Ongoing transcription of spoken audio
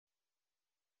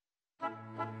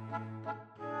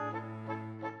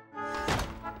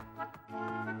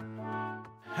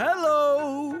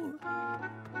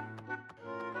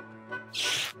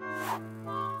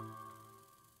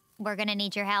We're gonna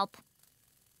need your help.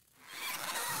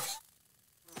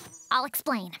 I'll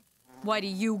explain. Why do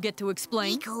you get to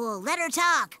explain? Be cool. Let her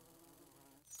talk.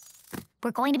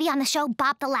 We're going to be on the show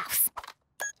Bob the Louse.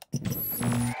 That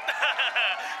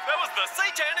was the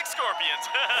Satanic Scorpions.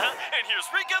 And here's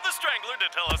Rika the Strangler to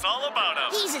tell us all about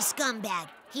him. He's a scumbag.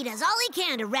 He does all he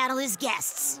can to rattle his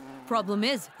guests. Problem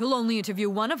is, he'll only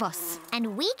interview one of us.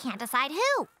 And we can't decide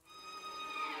who.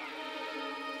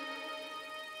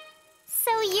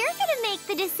 So you're gonna make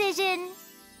the decision.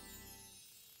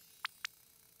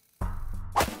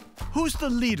 Who's the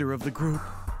leader of the group?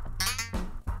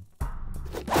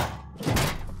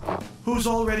 Who's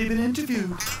already been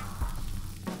interviewed?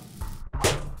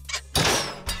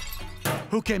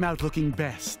 Who came out looking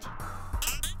best?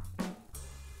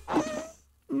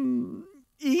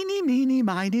 Eeny, meeny,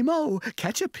 miny, mo.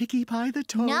 Catch a piggy by the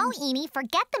toe. No, Eeny,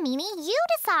 forget the meanie. You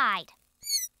decide.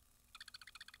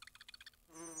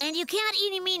 And you can't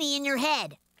eeny meeny in your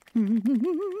head.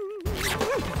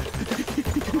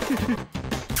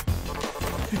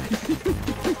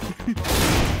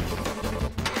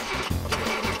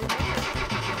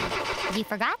 You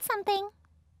forgot something.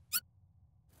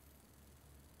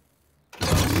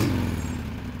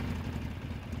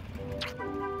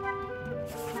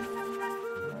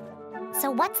 So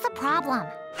what's the problem?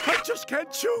 I just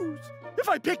can't choose. If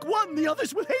I pick one, the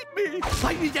others will hate me.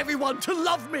 I need everyone to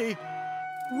love me.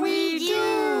 We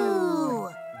do!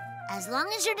 As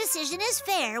long as your decision is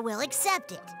fair, we'll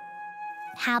accept it.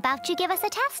 How about you give us a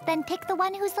test, then pick the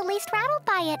one who's the least rattled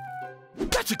by it?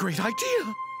 That's a great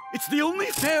idea. It's the only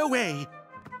fair way.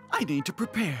 I need to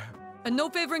prepare. And no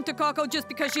favoring Takako just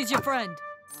because she's your friend.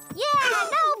 Yeah,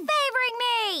 no favoring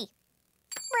me!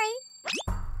 Right?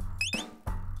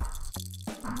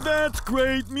 That's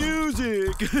great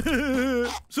music.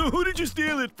 So who did you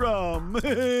steal it from?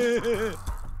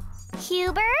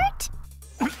 Hubert?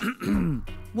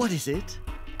 What is it?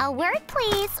 A word,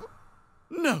 please.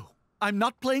 No, I'm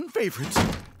not playing favorites.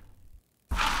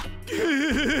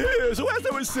 So as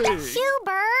I was saying...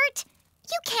 Hubert!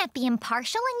 You can't be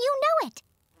impartial and you know it.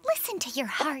 Listen to your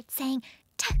heart saying,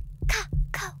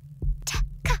 Takako,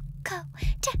 Takako,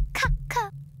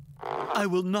 Takako. I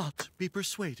will not be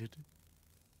persuaded.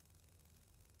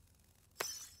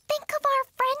 Think of our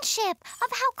friendship,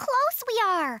 of how close we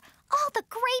are. All the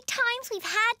great times we've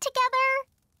had together.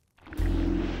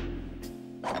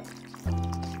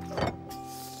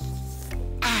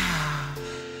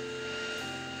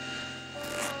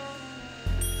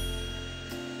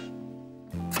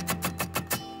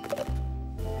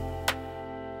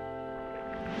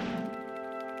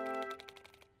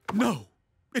 No,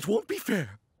 it won't be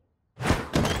fair.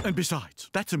 And besides,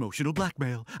 that's emotional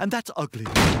blackmail, and that's ugly.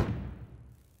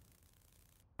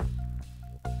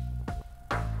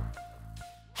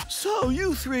 So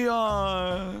you three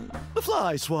are the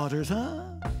fly swatters, huh?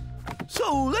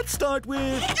 So let's start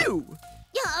with you.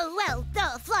 Yeah, well,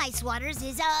 the Fly Swatters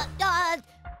is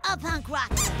a punk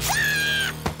rock.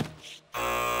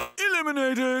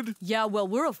 Eliminated. Yeah, well,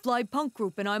 we're a fly punk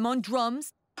group, and I'm on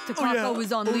drums. Takako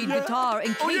is on lead guitar,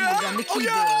 and Katie is on the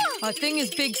keyboard. Our thing is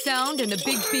big sound and a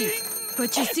big beat.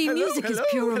 But you see, music is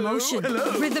pure emotion.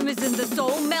 Rhythm is in the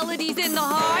soul, melody's in the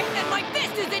heart, and my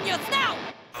fist is in your snout!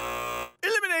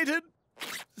 Eliminated.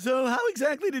 So how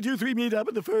exactly did you three meet up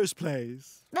in the first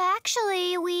place?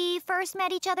 Actually, we first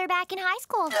met each other back in high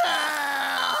school.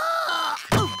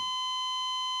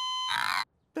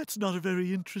 That's not a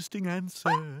very interesting answer.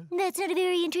 That's not a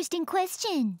very interesting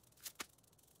question.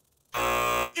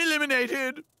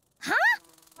 Eliminated. Huh?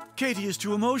 Katie is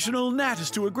too emotional, Nat is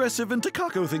too aggressive, and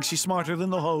Takako thinks she's smarter than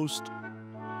the host.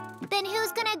 Then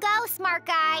who's gonna go, smart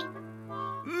guy?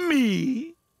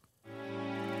 Me?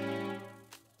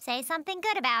 Say something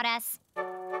good about us.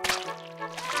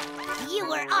 You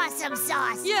were awesome,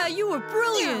 Sauce. Yeah, you were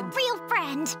brilliant. You're a real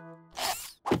friend.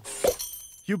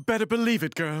 You better believe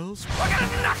it, girls. We're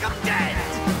gonna knock him dead!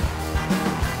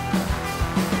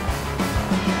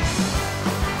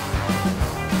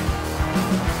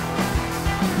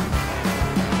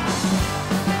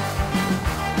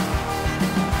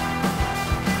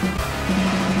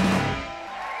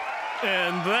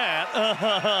 And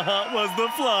that was the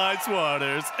Fly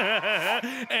Swatters.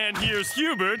 And here's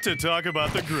Hubert to talk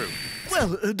about the group. Well,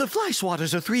 the Fly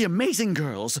Swatters are three amazing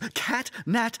girls. Kat,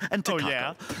 Nat, and Takako. Oh,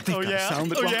 yeah? They've got a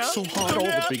sound that rocks so hard all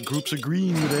the big groups are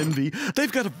green with envy.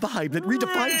 They've got a vibe that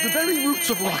redefines the very roots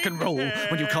of rock and roll.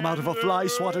 When you come out of a Fly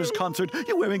Swatters concert,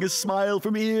 you're wearing a smile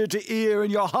from ear to ear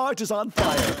and your heart is on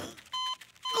fire.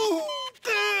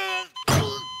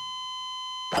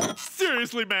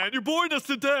 Seriously, man, you're boring us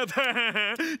to death.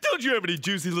 Don't you have any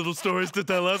juicy little stories to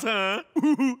tell us, huh?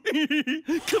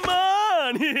 Come on,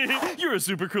 on. You're a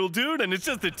super cool dude, and it's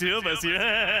just the two of us here.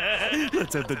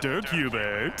 Let's have the dirt,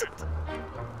 Hubert.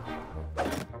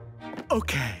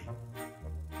 Okay.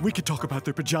 We could talk about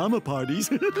their pajama parties.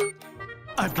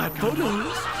 I've got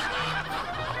photos.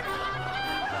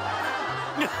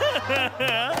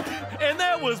 And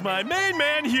that was my main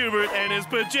man, Hubert, and his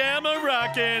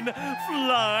pajama-rockin'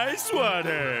 fly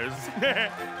swatters.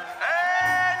 And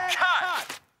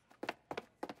cut!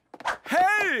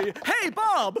 Hey,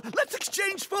 Bob! Let's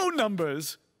exchange phone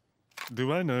numbers.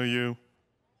 Do I know you?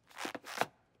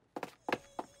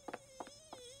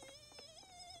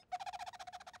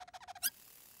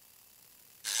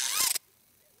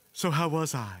 So how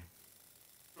was I?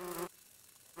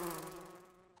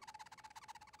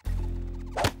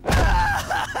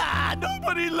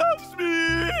 Nobody loves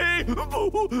me!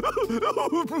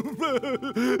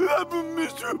 I'm a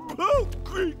miserable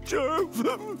creature.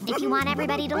 If you want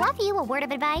everybody to love you, a word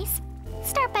of advice: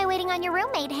 start by waiting on your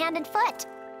roommate hand and foot.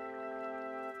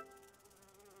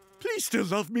 Please still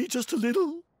love me just a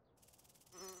little.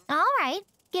 All right.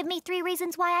 Give me 3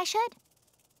 reasons why I should.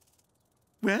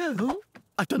 Well,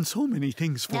 I've done so many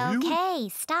things for you. Okay,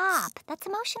 stop. That's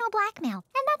emotional blackmail,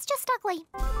 and that's just ugly.